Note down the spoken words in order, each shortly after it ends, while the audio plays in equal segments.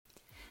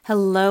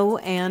Hello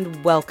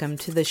and welcome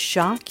to the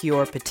Shock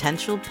Your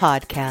Potential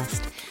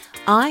podcast.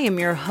 I am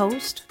your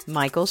host,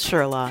 Michael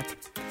Sherlock.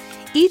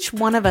 Each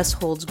one of us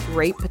holds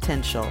great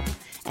potential,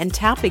 and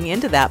tapping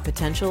into that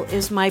potential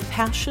is my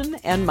passion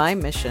and my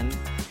mission.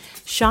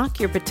 Shock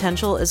Your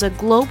Potential is a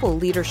global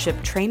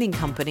leadership training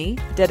company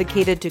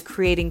dedicated to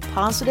creating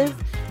positive,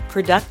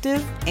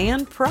 productive,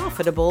 and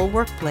profitable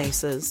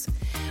workplaces.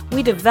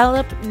 We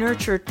develop,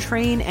 nurture,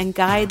 train, and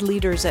guide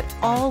leaders at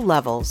all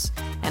levels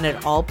and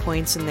at all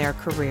points in their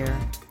career.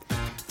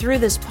 Through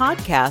this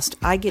podcast,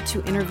 I get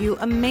to interview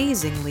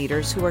amazing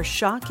leaders who are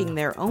shocking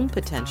their own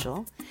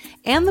potential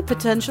and the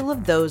potential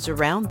of those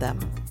around them.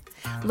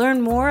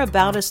 Learn more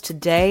about us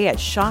today at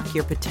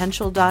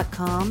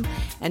shockyourpotential.com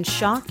and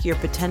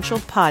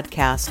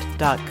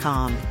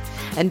shockyourpotentialpodcast.com.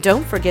 And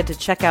don't forget to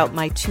check out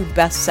my 2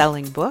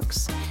 best-selling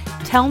books,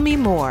 Tell Me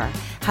More,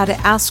 How to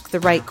Ask the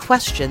Right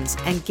Questions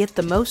and Get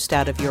the Most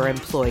Out of Your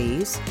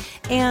Employees,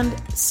 and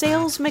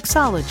Sales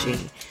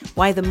Mixology,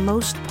 Why the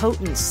Most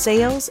Potent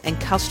Sales and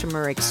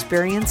Customer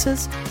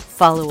Experiences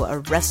Follow a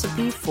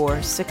Recipe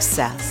for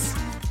Success.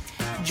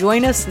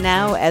 Join us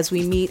now as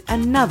we meet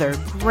another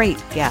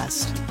great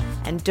guest.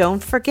 And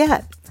don't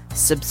forget,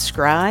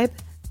 subscribe,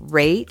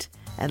 rate,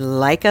 and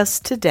like us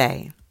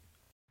today.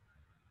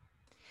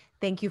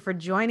 Thank you for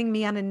joining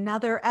me on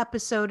another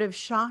episode of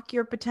Shock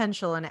Your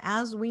Potential. And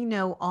as we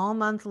know, all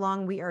month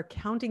long, we are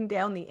counting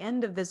down the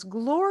end of this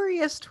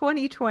glorious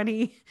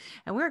 2020,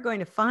 and we're going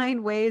to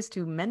find ways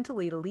to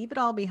mentally leave it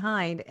all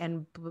behind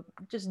and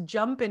just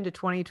jump into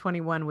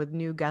 2021 with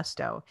new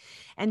gusto.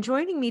 And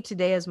joining me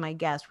today as my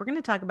guest, we're going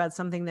to talk about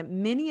something that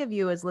many of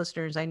you as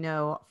listeners I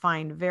know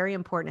find very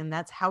important, and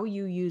that's how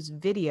you use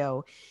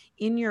video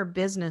in your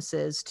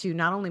businesses to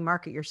not only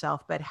market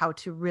yourself, but how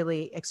to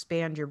really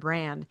expand your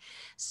brand.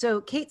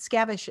 So Kate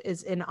Skavish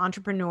is an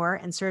entrepreneur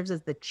and serves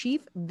as the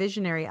Chief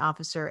Visionary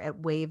Officer at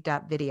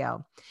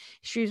Wave.video.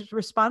 She's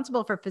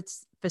responsible for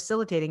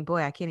facilitating,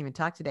 boy, I can't even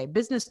talk today,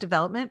 business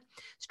development,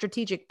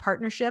 strategic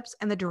partnerships,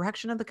 and the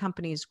direction of the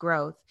company's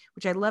growth,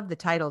 which I love the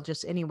title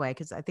just anyway,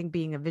 because I think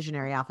being a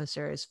visionary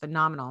officer is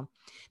phenomenal.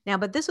 Now,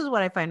 but this is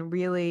what I find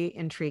really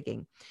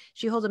intriguing.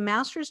 She holds a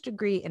master's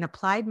degree in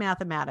applied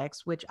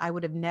mathematics, which I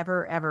would have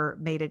never, ever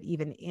made it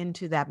even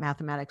into that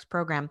mathematics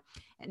program.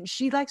 And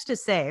she likes to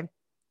say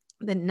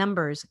the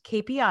numbers,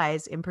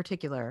 KPIs in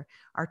particular,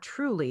 are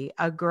truly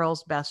a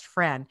girl's best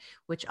friend,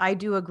 which I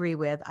do agree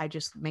with. I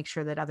just make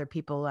sure that other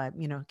people,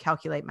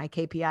 calculate my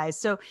KPIs.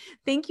 So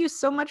thank you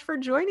so much for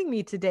joining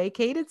me today,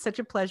 Kate. It's such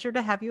a pleasure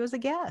to have you as a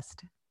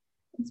guest.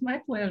 It's my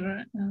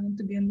pleasure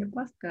to be on your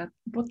podcast.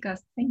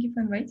 Thank you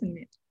for inviting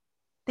me.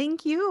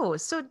 Thank you.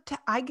 So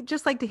I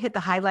just like to hit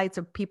the highlights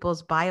of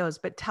people's bios,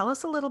 but tell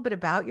us a little bit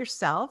about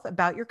yourself,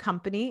 about your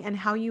company, and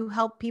how you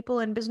help people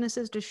and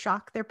businesses to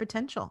shock their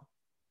potential.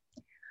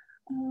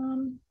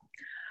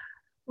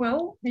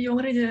 Well, you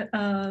already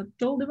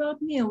told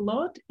about me a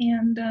lot,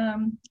 and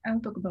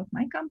I'll talk about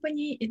my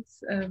company.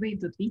 It's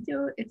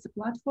Wave.video. It's a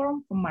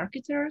platform for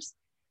marketers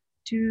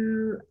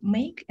to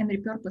make and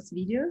repurpose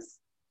videos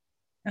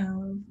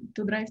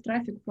to drive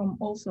traffic from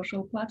all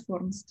social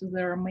platforms to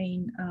their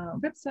main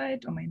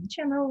website or main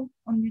channel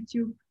on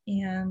YouTube.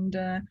 And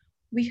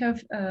we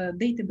have a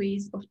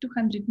database of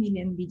 200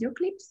 million video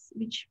clips,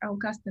 which our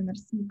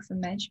customers mix and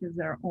match with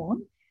their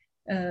own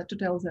to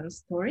tell their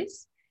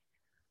stories.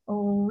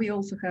 We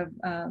also have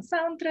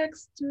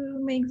soundtracks to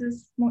make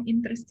this more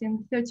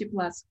interesting, 30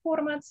 plus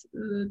formats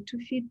to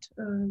fit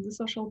the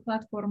social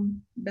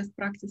platform best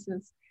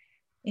practices.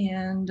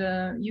 And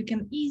you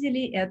can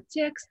easily add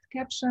text,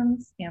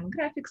 captions, and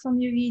graphics on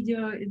your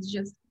video. It's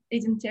just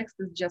adding text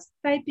is just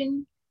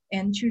typing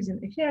and choosing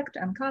effect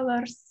and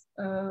colors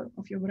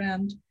of your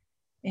brand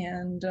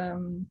and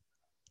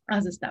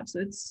other stuff. So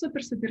it's super,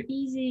 super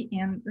easy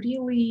and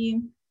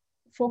really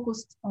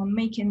focused on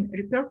making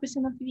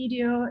repurposing of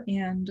video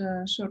and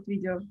short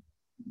video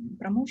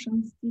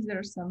promotions,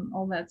 teasers, and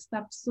all that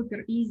stuff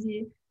super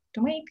easy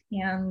to make,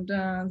 and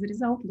the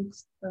result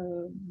looks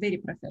very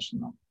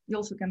professional. You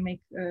also can make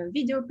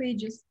video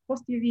pages,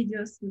 post your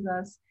videos with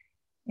us,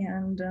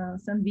 and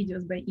send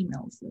videos by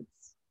email. So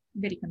it's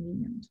very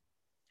convenient.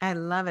 I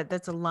love it.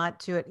 That's a lot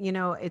to it. You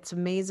know, it's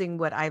amazing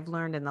what I've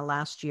learned in the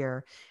last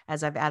year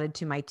as I've added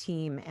to my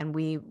team, and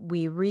we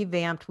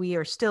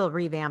are still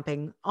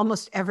revamping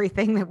almost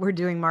everything that we're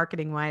doing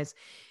marketing wise.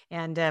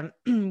 And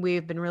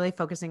we've been really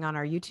focusing on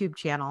our YouTube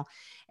channel,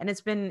 and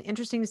it's been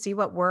interesting to see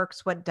what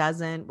works, what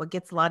doesn't, what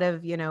gets a lot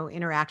of,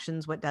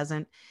 interactions, what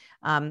doesn't.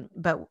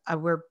 But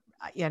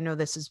I know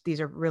these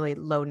are really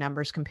low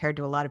numbers compared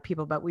to a lot of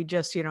people, but we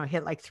just,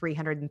 hit like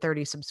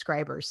 330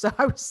 subscribers. So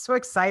I was so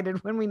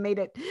excited when we made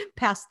it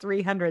past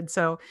 300.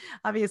 So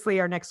obviously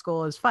our next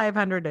goal is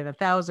 500 and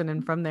 1,000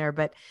 and from there,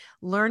 but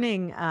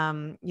learning,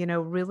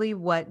 really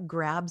what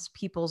grabs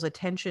people's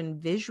attention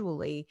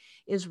visually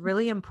is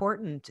really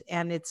important.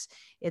 And it's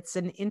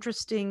an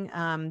interesting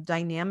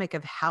dynamic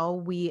of how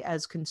we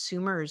as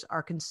consumers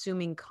are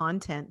consuming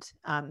content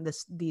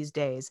these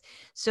days.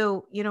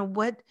 So,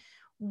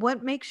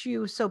 what makes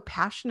you so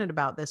passionate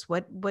about this?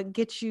 What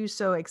gets you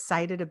so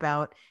excited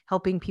about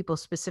helping people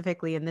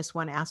specifically in this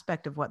one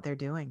aspect of what they're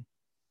doing?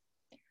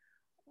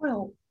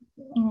 Well,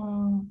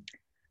 um,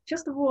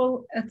 first of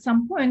all, at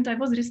some point, I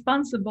was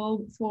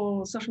responsible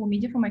for social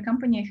media for my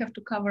company. I have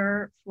to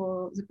cover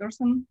for the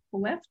person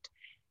who left.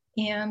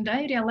 And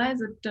I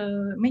realized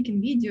that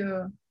making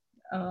video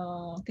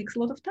takes a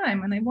lot of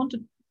time.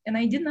 And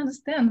I didn't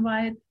understand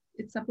why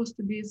it's supposed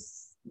to be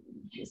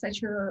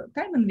such a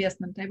time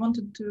investment.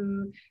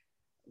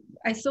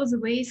 I saw the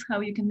ways how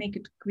you can make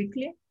it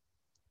quickly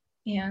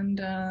and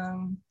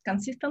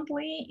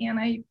consistently, and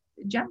I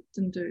jumped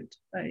into it.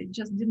 I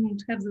just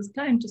didn't have this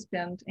time to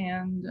spend,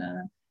 and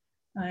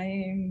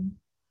I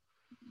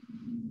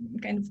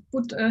kind of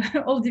put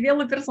all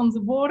developers on the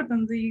board,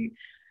 and they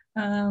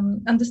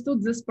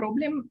understood this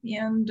problem,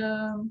 and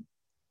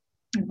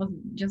it was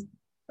just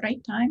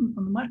right time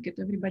on the market.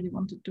 Everybody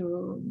wanted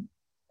to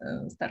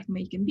start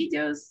making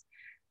videos.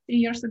 3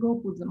 years ago,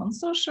 put them on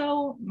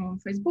social.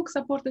 Facebook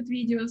supported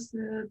videos.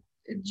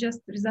 It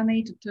just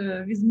resonated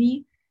with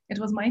me. It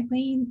was my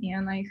pain,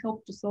 and I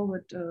helped to solve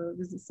it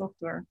with the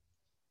software.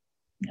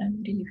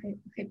 I'm really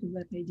happy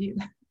that I did.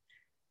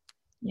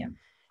 Yeah.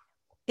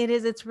 It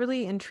is. It's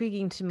really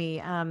intriguing to me.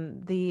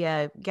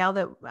 The gal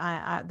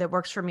that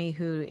works for me,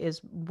 who is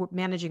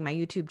managing my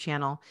YouTube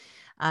channel,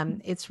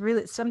 it's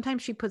really,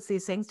 sometimes she puts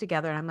these things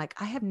together, and I'm like,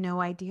 I have no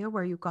idea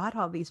where you got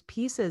all these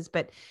pieces,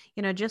 but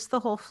just the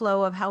whole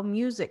flow of how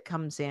music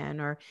comes in,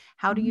 or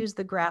how to use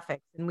the graphics.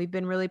 And we've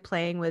been really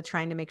playing with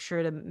trying to make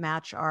sure to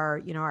match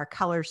our, our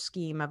color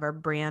scheme of our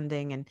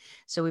branding, and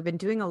so we've been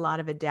doing a lot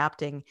of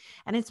adapting,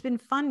 and it's been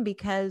fun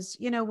because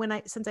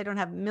since I don't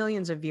have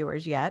millions of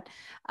viewers yet.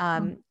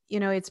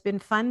 It's been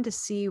fun to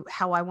see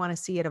how I want to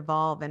see it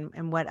evolve,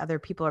 and what other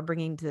people are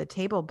bringing to the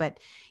table. But,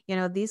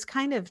 these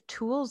kind of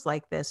tools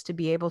like this, to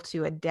be able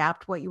to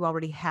adapt what you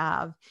already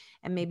have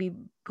and maybe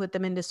put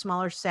them into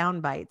smaller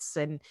sound bites,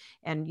 and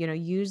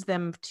use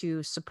them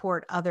to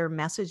support other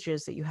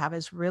messages that you have,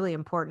 is really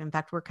important. In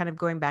fact, we're kind of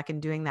going back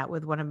and doing that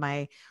with one of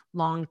my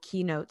long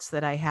keynotes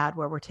that I had,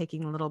 where we're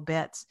taking little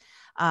bits.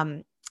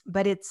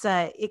 But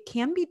it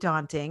can be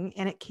daunting,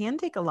 and it can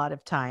take a lot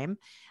of time.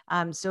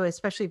 So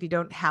especially if you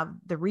don't have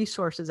the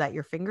resources at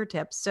your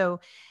fingertips. So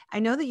I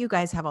know that you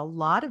guys have a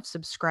lot of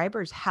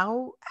subscribers.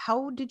 How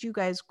did you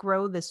guys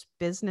grow this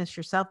business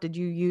yourself? Did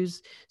you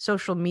use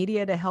social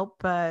media to help,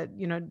 to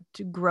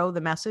grow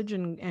the message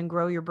and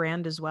grow your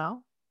brand as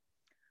well?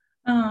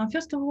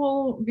 First of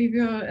all, we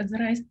were at the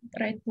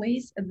right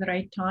place at the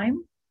right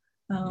time.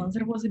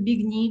 There was a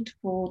big need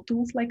for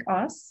tools like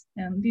us,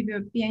 and we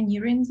were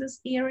pioneering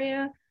this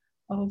area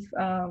of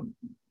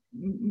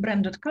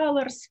branded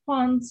colors,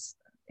 fonts,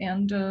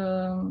 and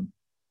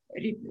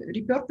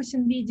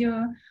repurposing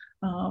video,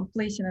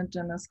 placing it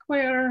in a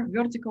square,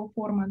 vertical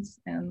formats,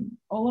 and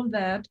all of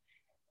that.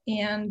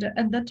 And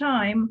at the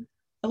time,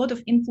 a lot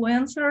of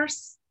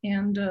influencers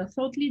and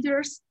thought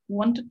leaders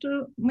wanted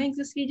to make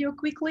this video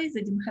quickly.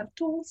 They didn't have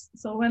tools.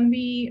 So when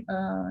we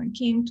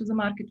came to the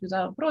market with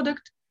our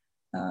product,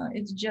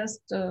 it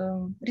just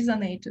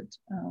resonated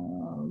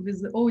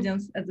with the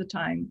audience at the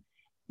time.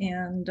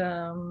 And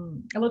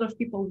a lot of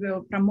people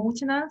were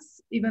promoting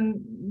us,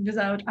 even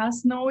without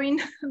us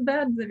knowing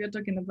that. They were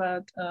talking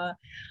about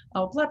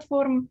our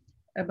platform,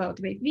 about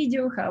Wave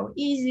Video, how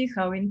easy,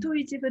 how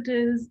intuitive it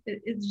is.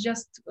 It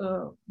just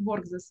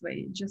works this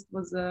way. It just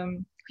was a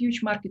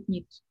huge market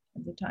need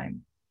at the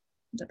time.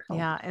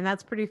 Yeah, and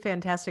that's pretty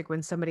fantastic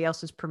when somebody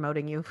else is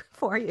promoting you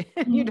for you,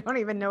 and you don't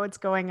even know what's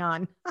going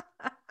on.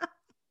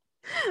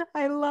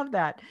 I love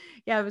that.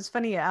 Yeah, it was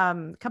funny.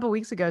 A couple of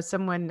weeks ago,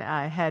 someone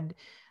I had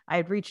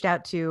reached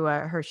out to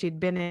her. She'd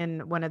been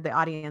in one of the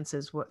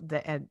audiences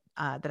that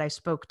I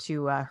spoke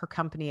to her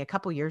company a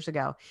couple years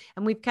ago,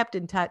 and we've kept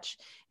in touch.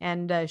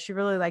 And she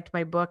really liked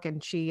my book,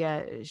 and she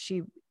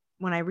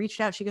when I reached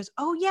out, she goes,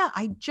 "Oh yeah,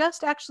 I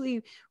just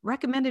actually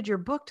recommended your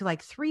book to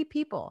like 3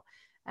 people,"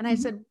 and I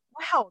said,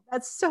 "Wow,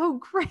 that's so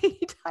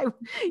great.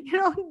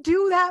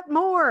 Do that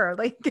more.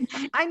 Like,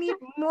 I need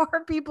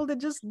more people to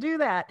just do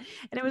that."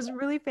 And it was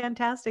really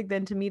fantastic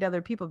then to meet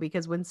other people,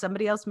 because when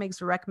somebody else makes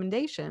a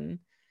recommendation,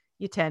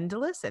 you tend to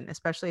listen,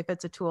 especially if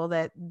it's a tool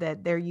that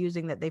they're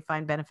using that they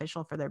find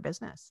beneficial for their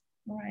business.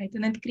 Right.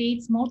 And it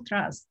creates more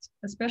trust,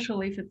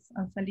 especially if it's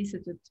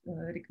unsolicited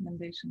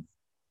recommendations.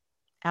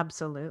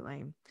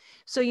 Absolutely.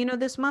 So,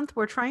 this month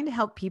we're trying to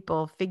help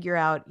people figure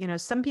out,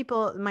 some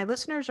people, my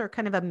listeners are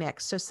kind of a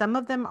mix. So some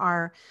of them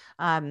are,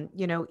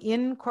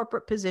 in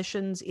corporate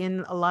positions,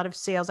 in a lot of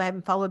sales. I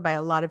am followed by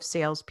a lot of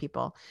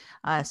salespeople,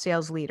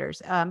 sales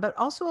leaders, but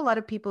also a lot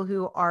of people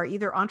who are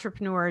either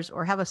entrepreneurs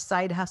or have a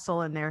side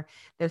hustle, and they're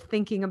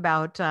thinking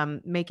about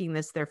making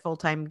this their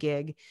full-time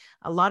gig.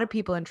 A lot of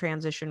people in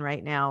transition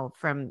right now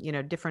from,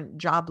 different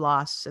job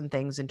loss and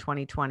things in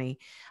 2020.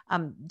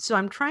 So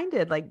I'm trying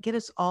to get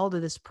us all to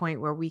this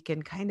point where we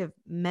can kind of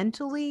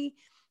mentally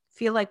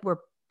feel like we're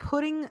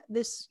putting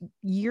this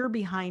year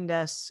behind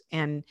us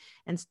and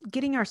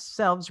getting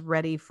ourselves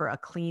ready for a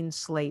clean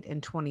slate in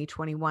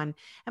 2021.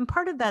 And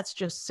part of that's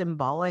just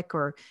symbolic,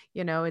 or,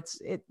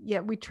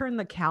 we turn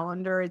the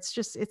calendar.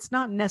 It's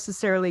not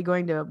necessarily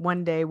going to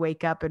one day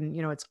wake up and,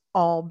 it's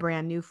all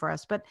brand new for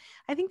us. But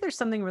I think there's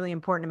something really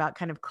important about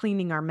kind of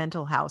cleaning our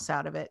mental house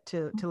out of it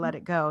to let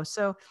it go.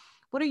 So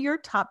what are your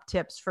top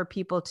tips for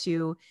people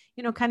to,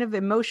 kind of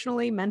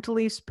emotionally,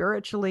 mentally,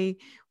 spiritually,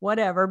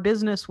 whatever,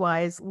 business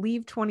wise,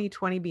 leave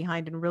 2020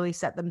 behind and really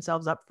set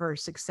themselves up for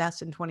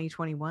success in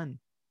 2021?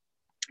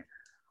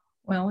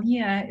 Well,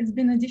 yeah, it's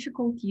been a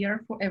difficult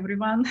year for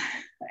everyone.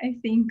 I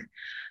think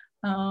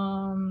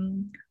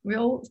we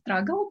all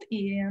struggled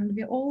and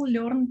we all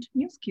learned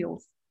new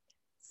skills.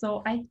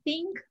 So I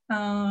think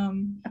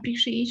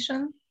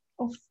appreciation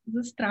of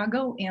the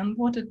struggle and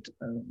what it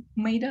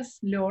made us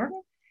learn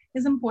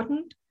is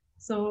important.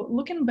 So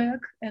looking back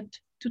at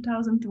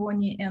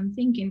 2020 and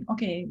thinking,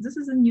 okay, this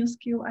is a new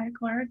skill I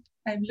acquired.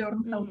 I've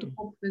learned how to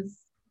cope with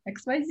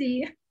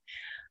XYZ.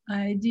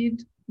 I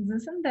did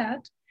this and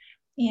that.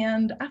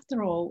 And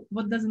after all,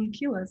 what doesn't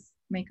kill us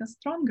make us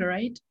stronger,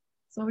 right?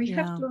 So we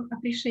have to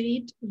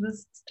appreciate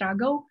this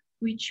struggle,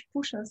 which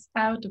pushes us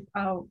out of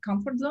our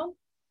comfort zone,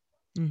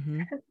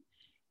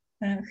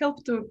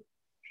 help to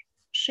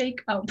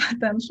shake our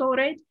potential,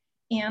 right?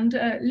 And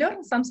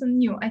learn something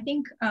new. I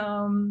think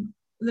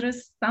there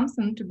is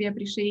something to be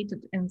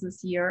appreciated in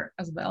this year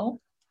as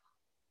well.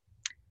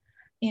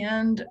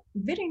 And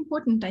very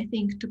important, I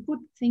think, to put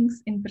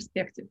things in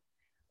perspective.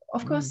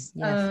 Of course,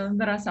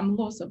 there are some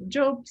loss of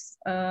jobs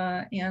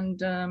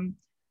and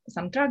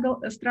some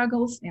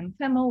struggles in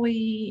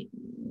family,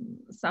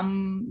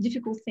 some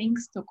difficult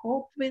things to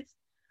cope with.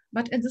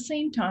 But at the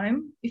same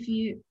time, if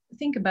you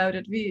think about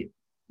it,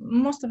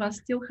 most of us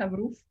still have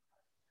roof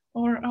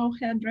over our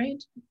head,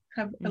 right?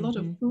 Have a lot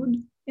of food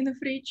in the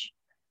fridge.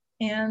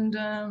 And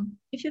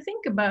if you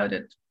think about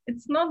it,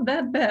 it's not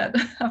that bad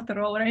after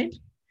all, right?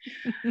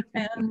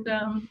 And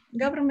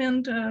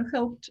government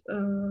helped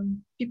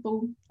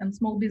people and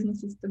small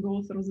businesses to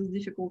go through this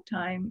difficult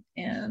time.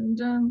 And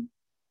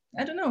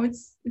I don't know,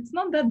 it's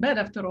not that bad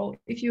after all.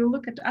 If you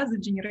look at other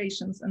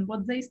generations and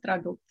what they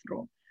struggled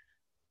through,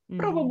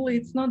 probably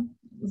it's not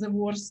the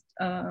worst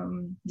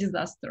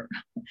disaster.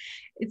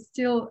 It's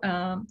still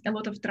a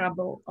lot of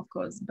trouble, of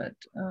course, but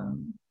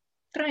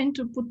trying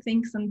to put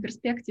things in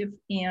perspective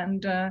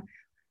and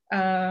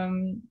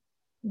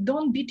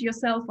don't beat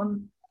yourself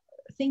on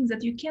things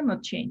that you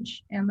cannot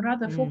change, and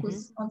rather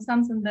focus on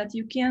something that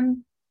you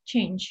can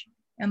change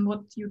and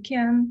what you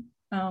can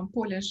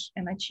polish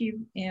and achieve,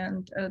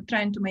 and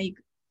trying to make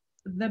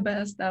the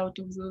best out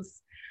of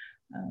this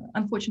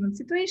unfortunate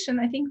situation.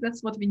 I think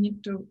that's what we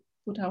need to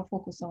put our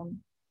focus on.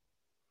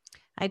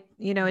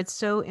 It's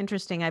so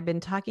interesting. I've been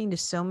talking to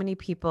so many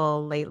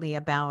people lately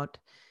about,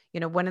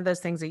 one of those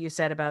things that you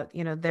said about,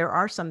 there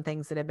are some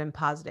things that have been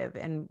positive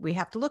and we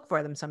have to look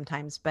for them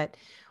sometimes. But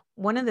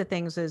one of the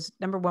things is,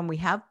 number one, we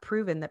have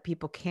proven that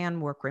people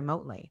can work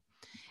remotely,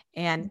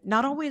 and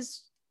not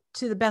always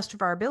to the best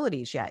of our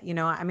abilities yet.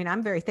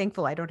 I'm very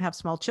thankful I don't have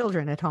small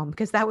children at home,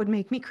 because that would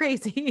make me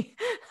crazy.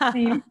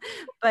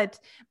 But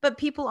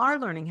people are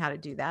learning how to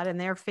do that, and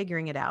they're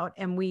figuring it out.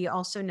 And we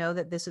also know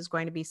that this is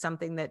going to be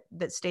something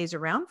that stays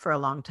around for a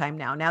long time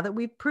now that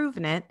we've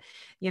proven it.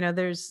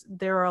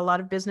 There are a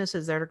lot of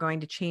businesses that are going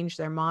to change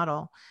their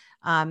model.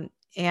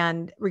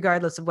 And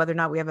regardless of whether or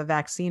not we have a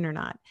vaccine or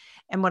not.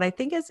 And what I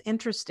think is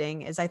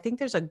interesting is I think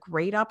there's a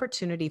great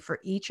opportunity for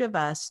each of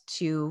us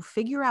to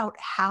figure out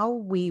how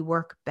we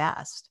work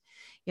best,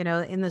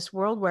 in this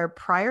world where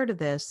prior to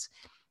this,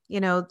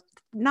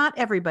 not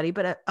everybody,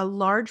 but a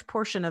large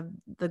portion of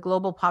the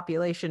global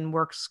population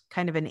works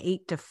kind of an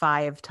 8 to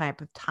 5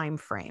 type of time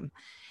frame.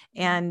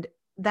 And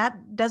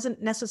that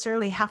doesn't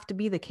necessarily have to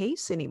be the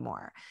case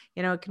anymore.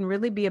 It can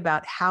really be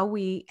about how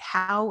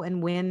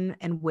and when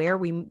and where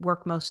we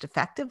work most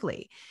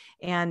effectively.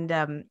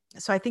 And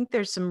so I think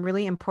there's some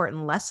really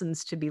important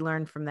lessons to be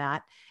learned from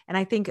that. And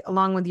I think,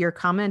 along with your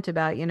comment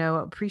about,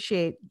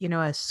 appreciate,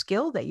 a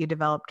skill that you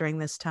developed during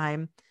this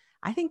time,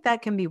 I think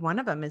that can be one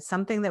of them. It's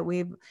something that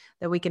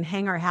we can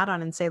hang our hat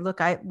on and say, look,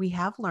 we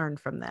have learned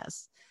from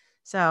this.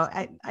 So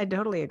I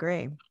totally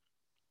agree.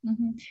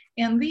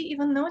 And we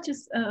even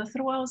notice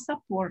through our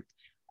support,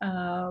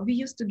 we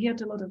used to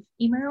get a lot of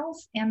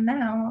emails, and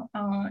now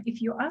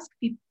if you ask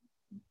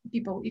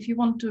people, if you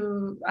want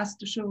to us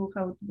to show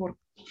how it works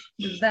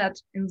with that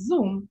in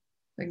Zoom,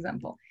 for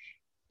example,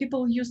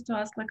 people used to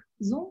ask like,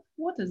 Zoom?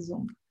 What is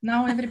Zoom?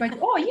 Now everybody,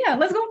 oh yeah,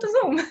 let's go to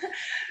Zoom.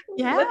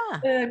 Let's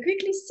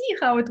quickly see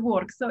how it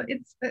works. So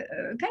it's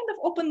kind of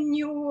open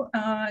new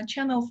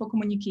channel for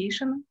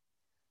communication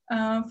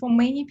for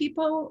many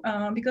people,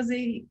 because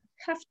they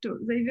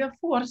were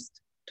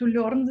forced to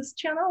learn this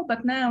channel,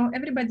 but now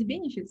everybody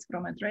benefits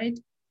from it, right?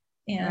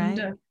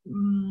 And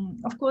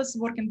of course,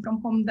 working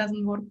from home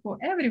doesn't work for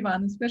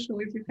everyone,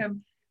 especially if you have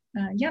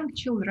young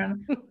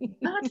children.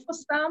 But for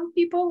some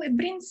people, it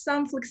brings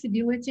some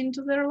flexibility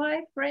into their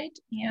life, right?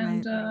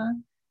 And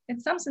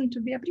it's something to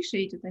be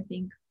appreciated, I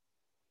think.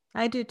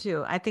 I do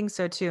too. I think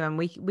so too, and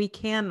we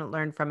can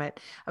learn from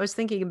it. I was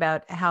thinking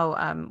about how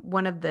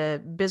one of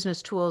the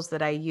business tools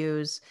that I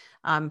use,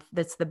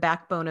 that's the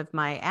backbone of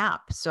my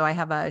app. So I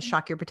have a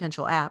Shock Your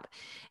Potential app,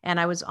 and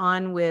I was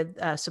on with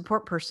a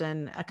support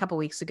person a couple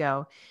weeks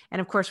ago,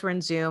 and of course we're in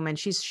Zoom, and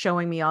she's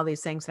showing me all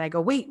these things, and I go,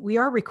 "Wait, we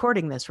are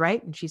recording this,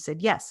 right?" And she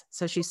said, "Yes."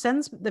 So she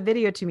sends the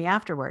video to me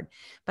afterward,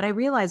 but I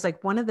realized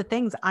like one of the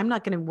things I'm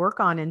not going to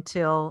work on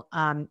until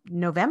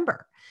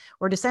November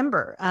or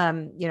December. I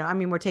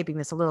mean, we're taping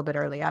this a little bit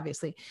early,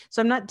 obviously.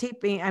 So I'm not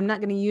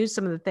going to use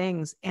some of the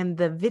things. And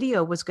the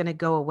video was going to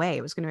go away.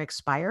 It was going to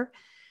expire.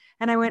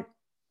 And I went,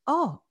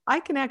 oh, I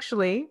can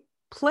actually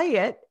play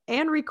it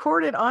and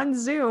record it on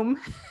Zoom.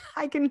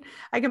 I can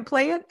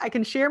play it. I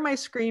can share my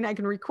screen. I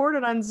can record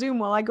it on Zoom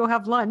while I go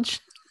have lunch.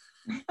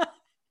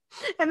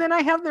 And then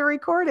I have the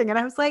recording. And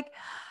I was like,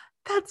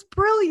 that's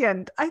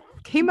brilliant. I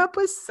came up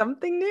with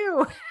something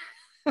new.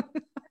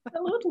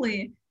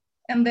 Absolutely.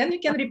 And then you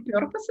can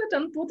repurpose it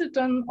and put it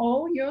on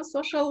all your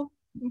social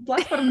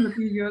platforms that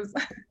you use.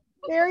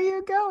 There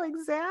you go.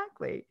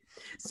 Exactly.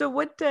 So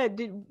what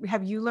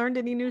have you learned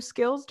any new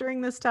skills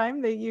during this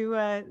time that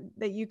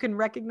you can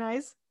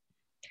recognize?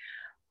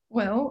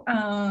 Well,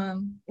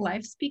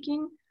 live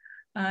speaking.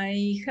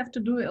 I have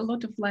to do a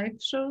lot of live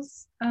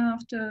shows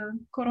after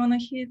Corona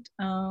hit.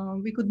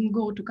 We couldn't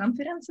go to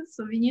conferences,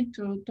 so we need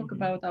to talk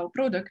about our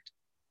product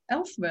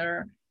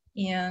elsewhere.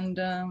 And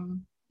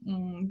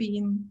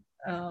being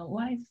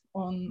live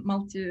on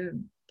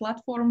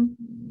multi-platform,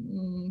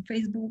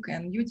 Facebook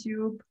and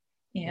YouTube,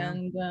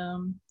 and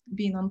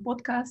being on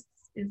podcasts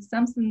is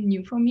something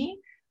new for me.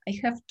 I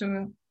have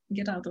to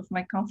get out of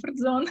my comfort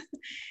zone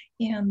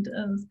and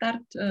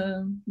start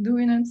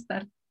doing it,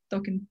 start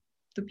talking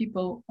to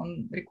people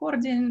on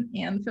recording.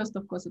 And first,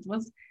 of course, it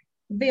was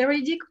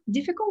very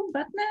difficult,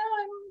 but now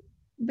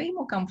I'm way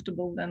more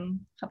comfortable than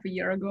half a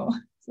year ago.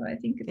 So I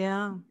think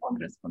it's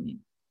progress for me.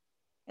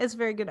 It's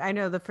very good. I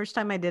know the first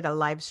time I did a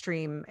live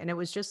stream, and it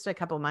was just a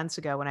couple months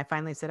ago when I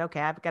finally said,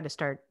 okay, I've got to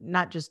start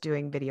not just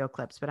doing video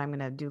clips, but I'm going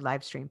to do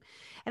live stream.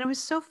 And it was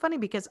so funny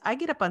because I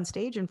get up on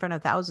stage in front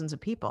of thousands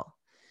of people.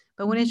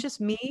 But when it's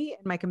just me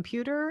and my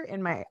computer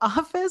in my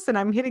office and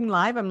I'm hitting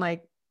live, I'm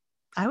like,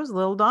 I was a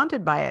little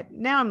daunted by it.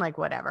 Now I'm like,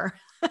 whatever.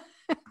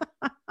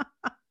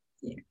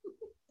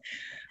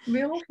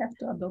 We all have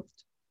to adopt.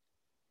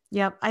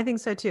 Yeah, I think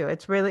so too.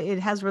 It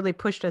has really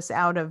pushed us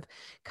out of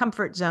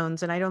comfort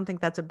zones. And I don't think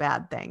that's a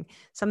bad thing.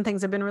 Some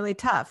things have been really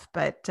tough,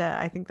 but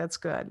I think that's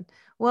good.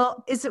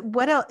 Well,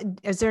 what else?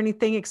 Is there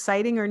anything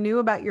exciting or new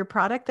about your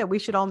product that we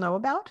should all know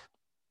about?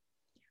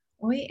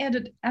 We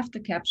added after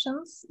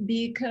captions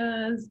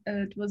because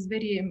it was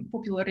very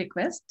popular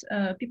request.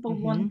 People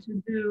want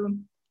to do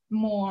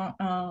more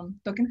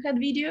talking head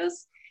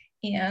videos.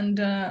 And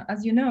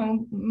as you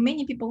know,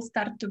 many people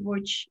start to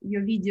watch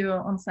your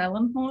video on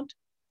silent mode.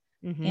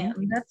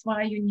 And that's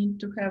why you need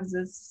to have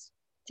this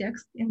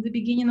text in the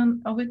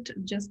beginning of it,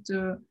 just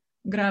to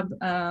grab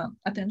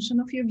attention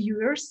of your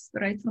viewers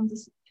right from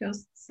the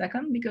first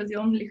second, because you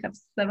only have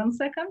 7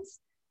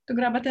 seconds to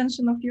grab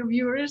attention of your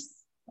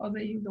viewers, or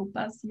they will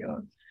pass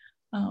your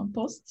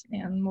post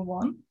and move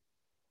on.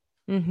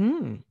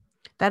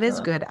 That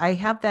is good. I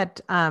have that.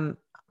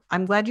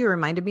 I'm glad you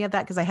reminded me of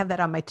that because I have that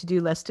on my to-do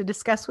list to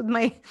discuss with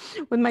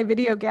my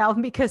video gal,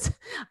 because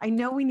I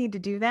know we need to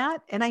do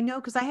that. And I know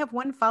because I have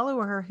one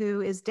follower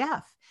who is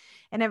deaf.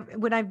 And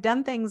when I've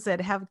done things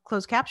that have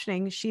closed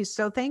captioning, she's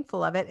so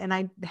thankful of it. And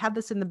I had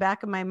this in the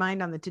back of my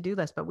mind on the to-do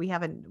list, but we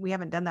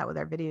haven't done that with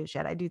our videos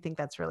yet. I do think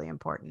that's really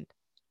important.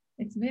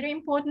 It's very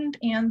important.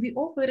 And we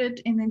offer it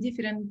in a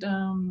different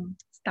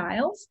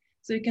styles.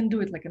 So you can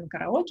do it like in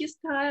karaoke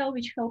style,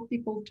 which help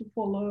people to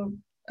follow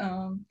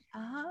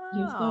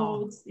your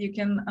thoughts. You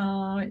can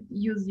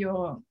use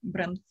your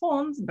brand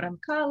fonts, brand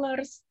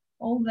colors,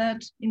 all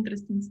that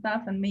interesting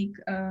stuff, and make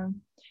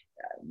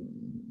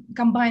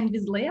combined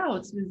with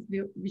layouts,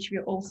 which we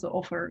also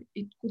offer.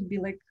 It could be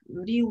like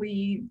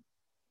really,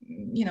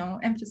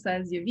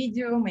 emphasize your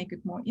video, make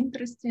it more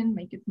interesting,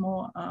 make it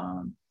more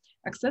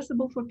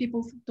accessible for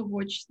people to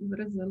watch.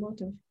 There is a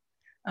lot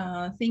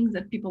of things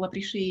that people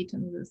appreciate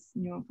in this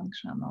new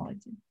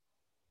functionality.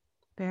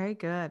 Very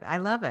good. I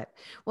love it.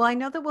 Well, I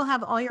know that we'll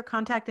have all your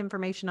contact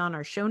information on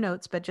our show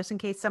notes, but just in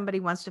case somebody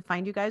wants to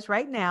find you guys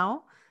right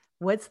now,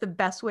 what's the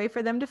best way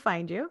for them to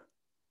find you?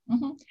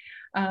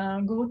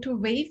 Go to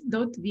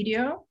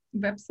wave.video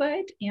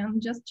website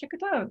and just check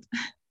it out.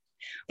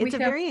 It's a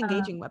very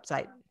engaging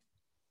website.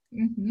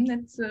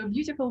 It's a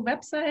beautiful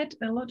website,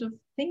 a lot of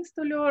things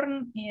to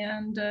learn,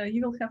 and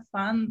you will have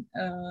fun,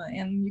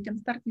 and you can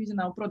start using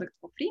our product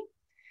for free.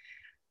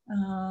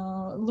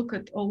 Look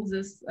at all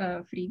these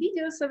free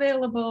videos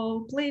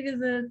available, play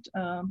with it,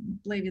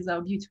 play with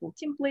our beautiful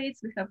templates.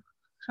 We have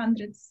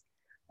hundreds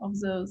of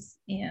those,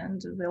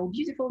 and they're all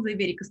beautiful. They're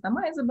very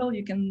customizable.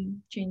 You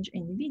can change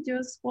any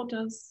videos,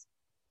 photos,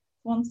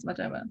 fonts,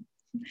 whatever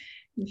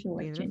you feel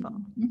like changing.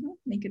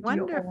 Make it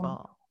wonderful. Your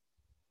own.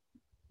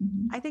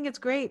 I think it's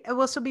great.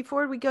 Well, so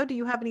before we go, do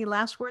you have any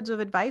last words of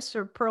advice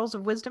or pearls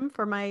of wisdom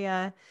for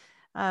my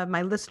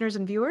my listeners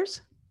and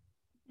viewers?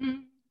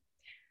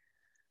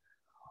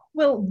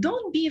 Well,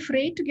 don't be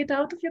afraid to get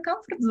out of your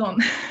comfort zone.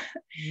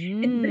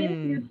 It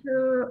brings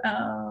you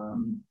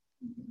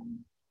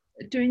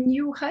to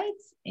new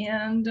heights,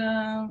 and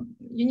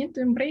you need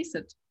to embrace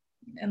it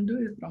and do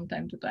it from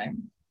time to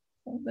time.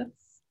 So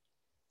that's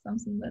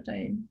something that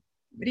I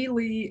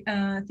really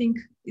think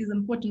is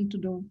important to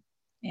do.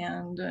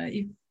 And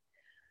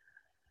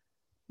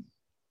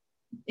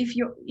if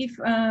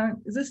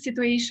this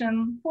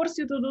situation forces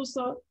you to do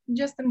so,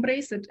 just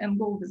embrace it and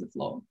go with the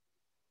flow.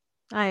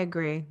 I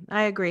agree.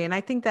 And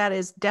I think that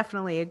is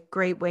definitely a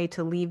great way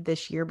to leave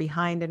this year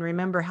behind and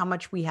remember how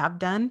much we have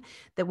done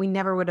that we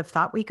never would have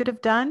thought we could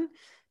have done.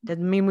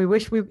 Doesn't mean we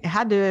wish we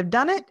had to have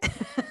done it,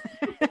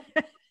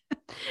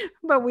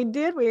 but we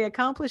did. We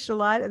accomplished a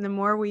lot. And the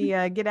more we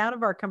get out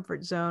of our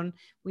comfort zone,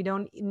 we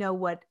don't know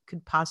what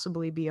could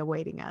possibly be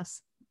awaiting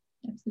us.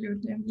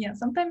 Absolutely. Yeah.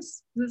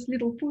 Sometimes this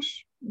little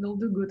push will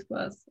do good for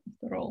us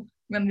after all,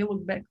 when we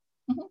look back.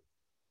 Mm-hmm.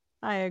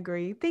 I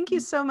agree. Thank you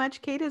so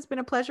much, Kate. It's been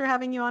a pleasure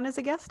having you on as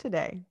a guest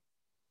today.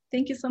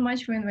 Thank you so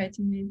much for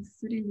inviting me. It's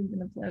really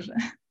been a pleasure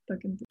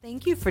talking to you.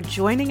 Thank you for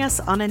joining us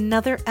on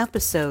another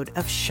episode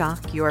of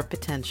Shock Your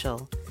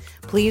Potential.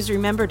 Please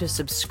remember to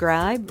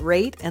subscribe,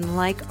 rate, and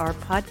like our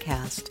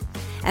podcast.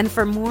 And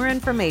for more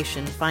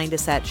information, find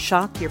us at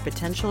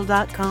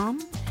shockyourpotential.com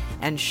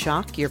and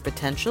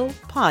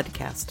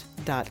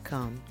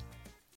shockyourpotentialpodcast.com.